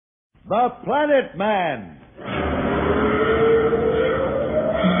The Planet Man.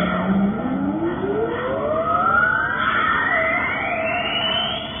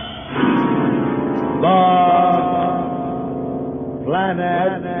 The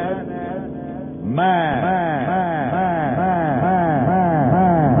Planet Man.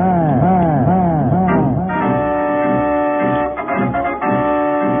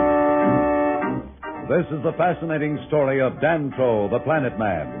 This is the fascinating story of Dantro, the Planet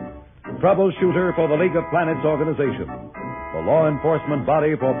Man, troubleshooter for the League of Planets organization, the law enforcement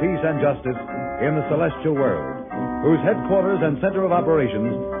body for peace and justice in the celestial world, whose headquarters and center of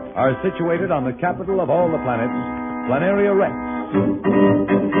operations are situated on the capital of all the planets, Planaria Rex.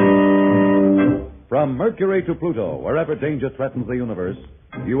 From Mercury to Pluto, wherever danger threatens the universe,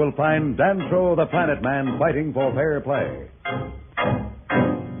 you will find Dantro, the Planet Man, fighting for fair play.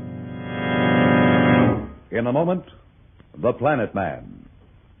 In a moment, The Planet Man.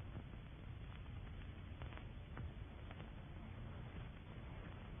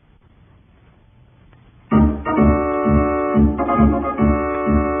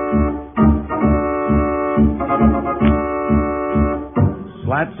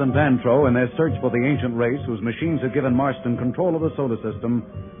 Slats and Dantro, in their search for the ancient race whose machines had given Marston control of the solar system,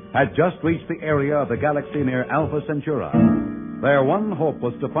 had just reached the area of the galaxy near Alpha Centauri. Their one hope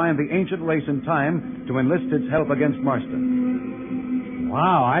was to find the ancient race in time to enlist its help against Marston.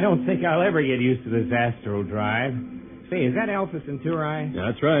 Wow, I don't think I'll ever get used to this astral drive. Say, is that Alpha Centauri? Yeah,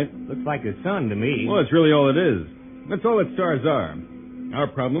 that's right. Looks like the sun to me. Well, it's really all it is. That's all its stars are. Our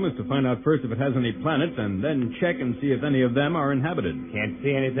problem is to find out first if it has any planets and then check and see if any of them are inhabited. Can't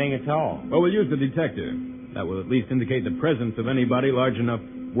see anything at all. Well, we'll use the detector. That will at least indicate the presence of anybody large enough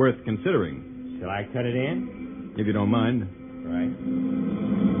worth considering. Shall I cut it in? If you don't mind. Right.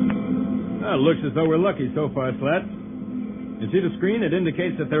 Well, it looks as though we're lucky so far, Slat. You see the screen? It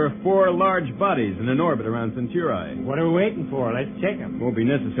indicates that there are 4 large bodies in an orbit around Centauri. What are we waiting for? Let's check them. Won't be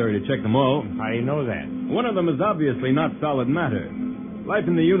necessary to check them all. How do you know that? One of them is obviously not solid matter. Life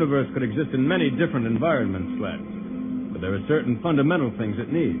in the universe could exist in many different environments, Slat. But there are certain fundamental things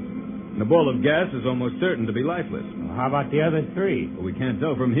it needs. And a ball of gas is almost certain to be lifeless. Well, how about the other 3? Well, we can't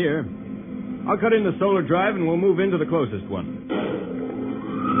tell from here. I'll cut in the solar drive and we'll move into the closest one.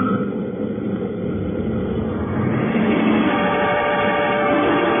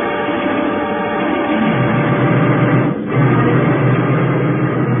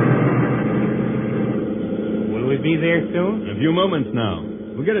 Will we be there soon? In a few moments now.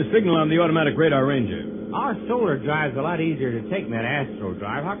 We'll get a signal on the automatic radar ranger. Our solar drive's a lot easier to take than that astral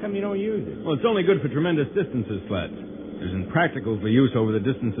drive. How come you don't use it? Well, it's only good for tremendous distances, Slats. It isn't practical for use over the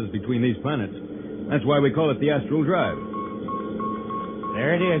distances between these planets. That's why we call it the astral drive.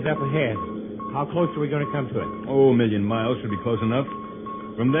 There it is up ahead. How close are we going to come to it? Oh, a million miles should be close enough.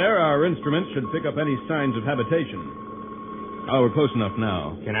 From there, our instruments should pick up any signs of habitation. Oh, we're close enough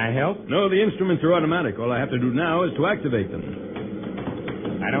now. Can I help? No, the instruments are automatic. All I have to do now is to activate them.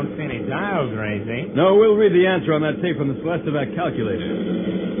 I don't see any dials or anything. No, we'll read the answer on that tape from the Celestivac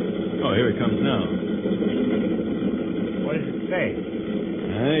calculator. Oh, here it comes now. What does it say?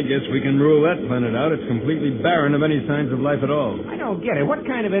 I guess we can rule that planet out. It's completely barren of any signs of life at all. I don't get it. What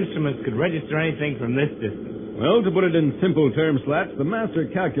kind of instruments could register anything from this distance? Well, to put it in simple terms, Slats, the master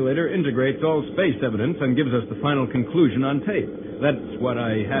calculator integrates all space evidence and gives us the final conclusion on tape. That's what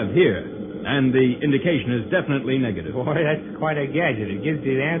I have here. And the indication is definitely negative. Boy, that's quite a gadget. It gives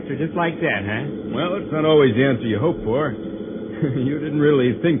you the answer just like that, huh? Well, it's not always the answer you hope for. You didn't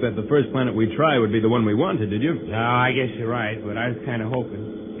really think that the first planet we try would be the one we wanted, did you? No, I guess you're right, but I was kind of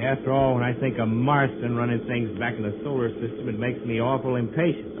hoping. After all, when I think of Marston running things back in the solar system, it makes me awful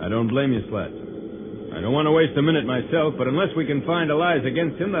impatient. I don't blame you, Slats. I don't want to waste a minute myself, but unless we can find allies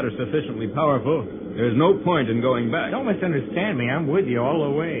against him that are sufficiently powerful, there's no point in going back. Don't misunderstand me. I'm with you all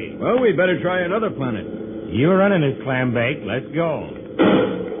the way. Well, we better try another planet. You're running this, Clambake. Let's go.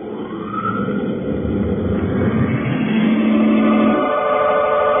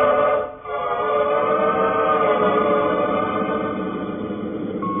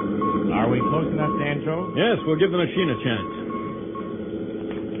 Are we close enough, Dantro? Yes, we'll give the machine a chance.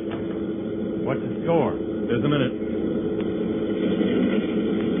 What's the score? Just a minute.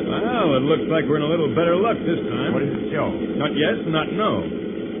 Well, it looks like we're in a little better luck this time. What does it show? Not yes, not no.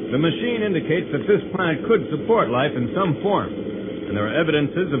 The machine indicates that this planet could support life in some form, and there are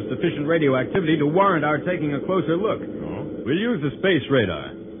evidences of sufficient radioactivity to warrant our taking a closer look. Oh? We'll use the space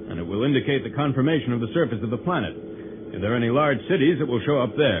radar, and it will indicate the confirmation of the surface of the planet. If there are any large cities, it will show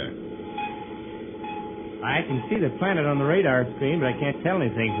up there. I can see the planet on the radar screen, but I can't tell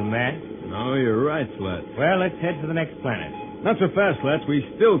anything from that. No, you're right, Slat. Well, let's head to the next planet. Not so fast, Letts. We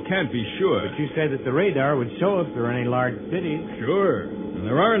still can't be sure. But you said that the radar would show if there are any large cities. Sure, and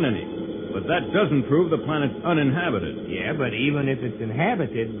there aren't any. But that doesn't prove the planet's uninhabited. Yeah, but even if it's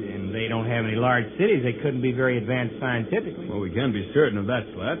inhabited and they don't have any large cities, they couldn't be very advanced scientifically. Well, we can be certain of that,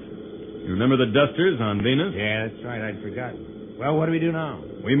 Slats. You remember the dusters on Venus? Yeah, that's right. I'd forgotten. Well, what do we do now?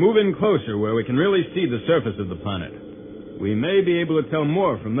 We move in closer where we can really see the surface of the planet. We may be able to tell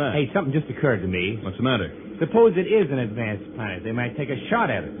more from that. Hey, something just occurred to me. What's the matter? Suppose it is an advanced planet. They might take a shot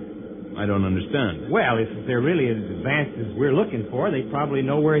at it. I don't understand. Well, if they're really as advanced as we're looking for, they probably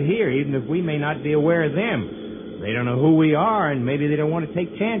know we're here, even if we may not be aware of them. They don't know who we are, and maybe they don't want to take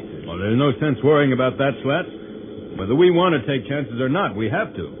chances. Well, there's no sense worrying about that, Slats. Whether we want to take chances or not, we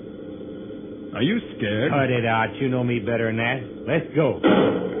have to. Are you scared? Cut it out. You know me better than that. Let's go.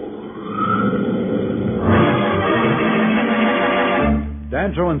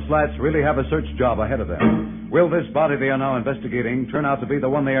 Danto and Slats really have a search job ahead of them. Will this body they are now investigating turn out to be the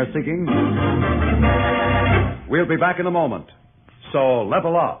one they are seeking? We'll be back in a moment. So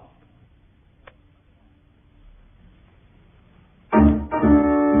level up.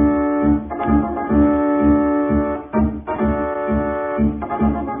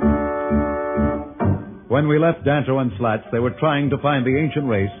 When we left Danto and Slats, they were trying to find the ancient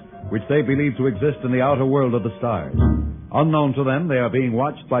race which they believe to exist in the outer world of the stars. Unknown to them, they are being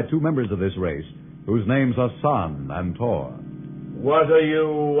watched by two members of this race, whose names are San and Tor. What are you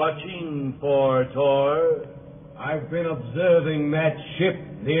watching for, Tor? I've been observing that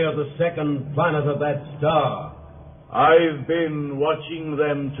ship near the second planet of that star. I've been watching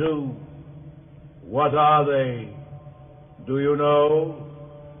them too. What are they? Do you know?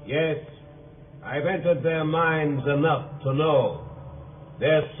 Yes, I've entered their minds enough to know.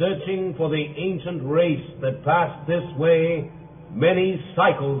 They're searching for the ancient race that passed this way many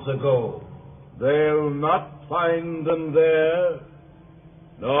cycles ago. They'll not find them there,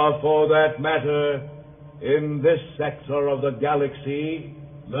 nor for that matter, in this sector of the galaxy.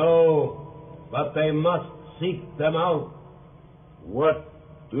 No, but they must seek them out. What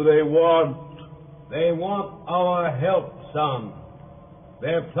do they want? They want our help, son.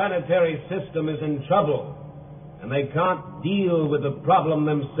 Their planetary system is in trouble, and they can't deal with the problem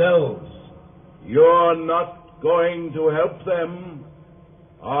themselves. You're not going to help them,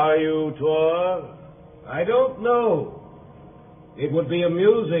 are you, Tor? I don't know. It would be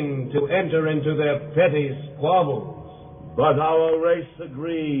amusing to enter into their petty squabbles. But our race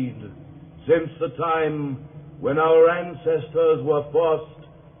agreed, since the time when our ancestors were forced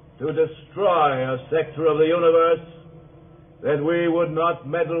to destroy a sector of the universe, that we would not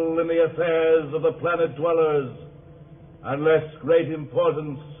meddle in the affairs of the planet dwellers unless great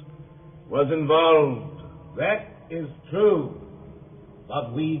importance was involved. That is true.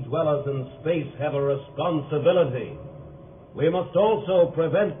 But we dwellers in space have a responsibility. We must also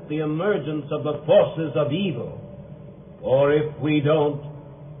prevent the emergence of the forces of evil. Or if we don't,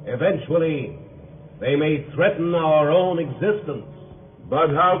 eventually they may threaten our own existence. But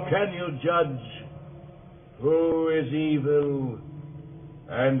how can you judge who is evil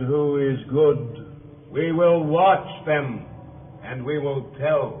and who is good? We will watch them, and we will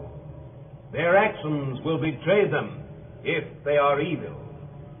tell. Their actions will betray them if they are evil.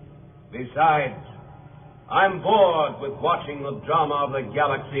 Besides, I'm bored with watching the drama of the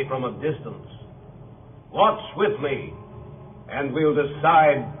galaxy from a distance. Watch with me, and we'll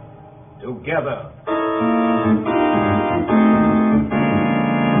decide together.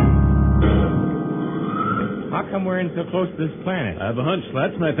 How come we're in so close to this planet? I have a hunch,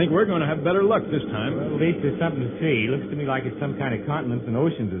 Slats, and I think we're going to have better luck this time. Well, at least there's something to see. Looks to me like it's some kind of continents and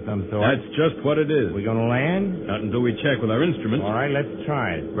oceans of some sort. That's just what it is. We gonna land? Not until we check with our instruments. All right, let's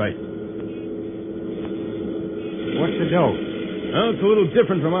try it. Right. What's the dope? Well, it's a little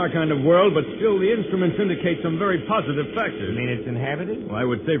different from our kind of world, but still the instruments indicate some very positive factors. You mean it's inhabited? Well, I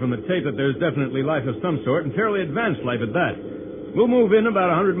would say from the tape that there's definitely life of some sort, and fairly advanced life at that. We'll move in about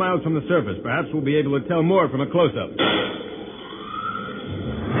 100 miles from the surface. Perhaps we'll be able to tell more from a close-up.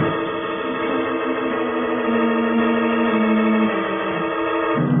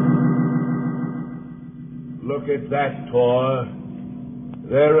 Look at that, Tor.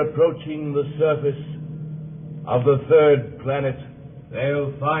 They're approaching the surface of the third planet.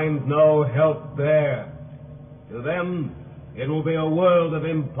 They'll find no help there. To them, it will be a world of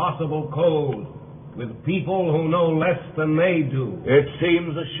impossible cold, with people who know less than they do. It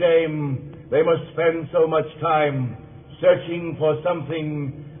seems a shame they must spend so much time searching for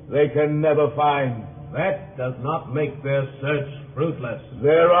something they can never find. That does not make their search fruitless.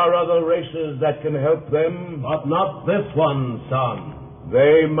 There are other races that can help them. But not this one, son.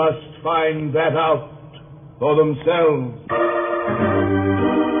 They must find that out for themselves.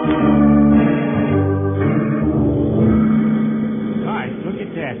 Gosh, look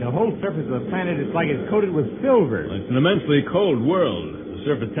at that. The whole surface of the planet is like it's coated with silver. It's an immensely cold world. The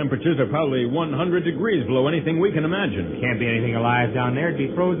surface temperatures are probably 100 degrees below anything we can imagine. Can't be anything alive down there. It'd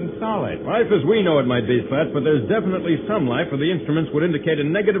be frozen solid. Life as we know it might be, Slats, but there's definitely some life where the instruments would indicate a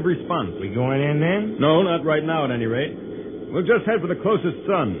negative response. We going in then? No, not right now at any rate. We'll just head for the closest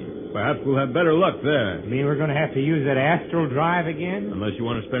sun. Perhaps we'll have better luck there. You mean we're going to have to use that astral drive again? Unless you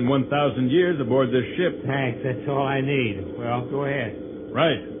want to spend 1,000 years aboard this ship. Thanks, that's all I need. Well, go ahead.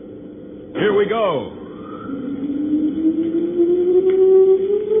 Right. Here we go.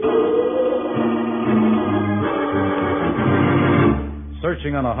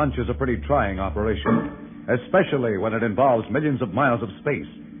 Searching on a hunch is a pretty trying operation, especially when it involves millions of miles of space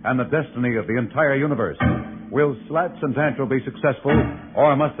and the destiny of the entire universe. Will Slats and Tantro be successful,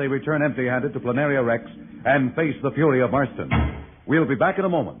 or must they return empty-handed to Planaria Rex and face the fury of Marston? We'll be back in a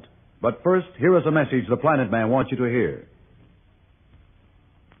moment. But first, here is a message the Planet Man wants you to hear.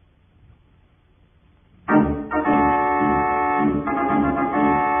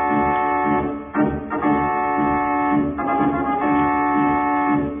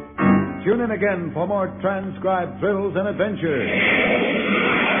 Tune in again for more transcribed thrills and adventures.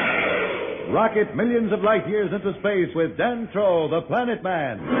 Rocket millions of light years into space with Dantro, the Planet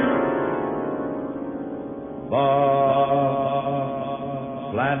Man. The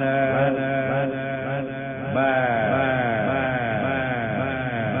Planet Man.